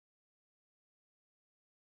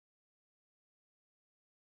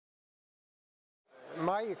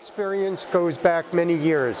My experience goes back many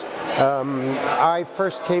years. I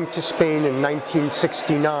first came to Spain in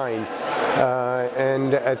 1969,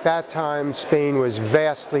 and at that time Spain was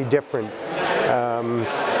vastly different.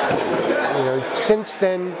 Since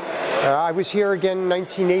then, I was here again in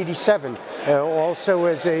 1987, also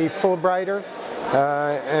as a Fulbrighter,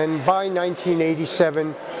 and by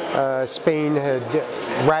 1987, Spain had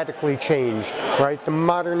radically changed, right? The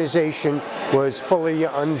modernization was fully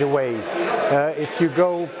underway. If you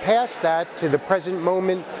go past that to the present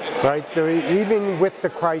moment, right, even with the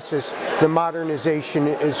crisis, the modernization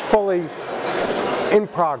is fully in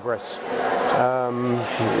progress.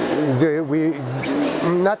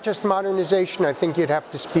 Not just modernization, I think you'd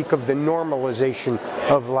have to speak of the normalization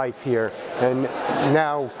of life here. And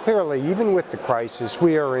now, clearly, even with the crisis,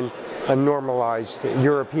 we are in a normalized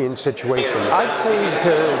European situation. I'd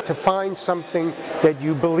say to find something that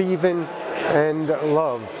you believe in and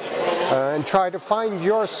love, and try to find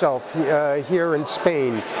yourself here in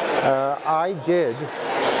Spain. I did.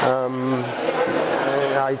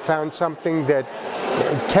 I found something that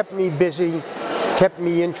kept me busy, kept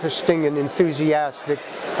me interesting and enthusiastic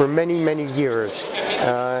for many, many years.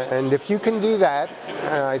 And if you can do that,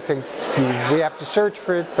 I think we have to search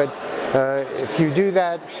for it, but if you do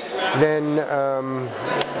that, then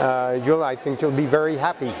I think you'll be very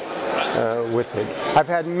happy with it. I've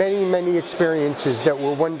had many, many experiences that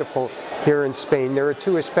were wonderful here in Spain. There are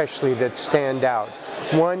two especially that stand out.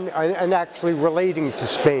 One, and actually relating to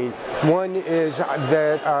Spain, one is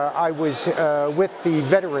that I was with the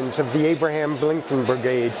veterans of the Abraham Lincoln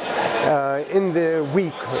Brigade in the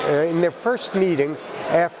week, in their first meeting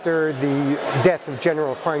after the death of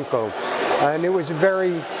General Franco. And it was a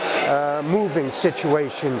very moving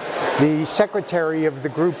situation. The secretary of the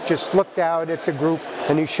group just looked out at the group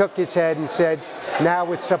and he shook his head and said,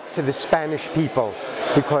 "Now it's up to the Spanish people,"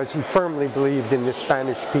 because he firmly believed in the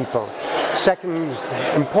Spanish people. Second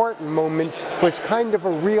important moment was kind of a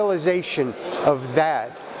realization of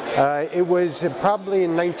that. It was probably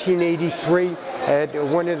in 1983 at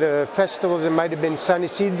one of the festivals. It might have been San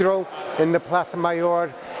Isidro in the Plaza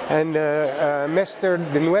Mayor, and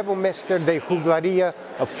the Nuevo Mester de Juglaria,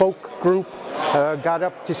 a folk group, got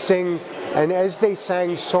up to sing, and as they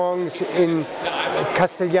sang songs in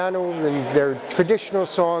Castellano, and their traditional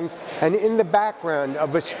songs, and in the background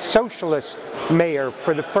of a socialist mayor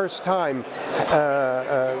for the first time,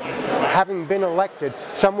 having been elected,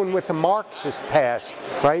 someone with a Marxist past,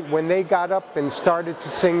 right? When they got up and started to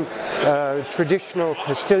sing traditional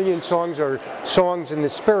Castilian songs or songs in the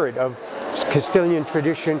spirit of Castilian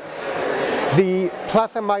tradition, the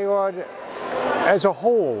Plaza Mayor as a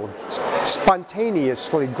whole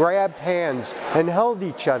spontaneously grabbed hands and held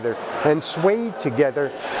each other and swayed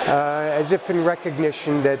together as if in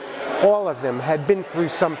recognition that all of them had been through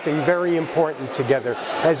something very important together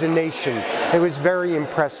as a nation. It was very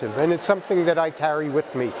impressive, and it's something that I carry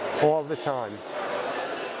with me all the time.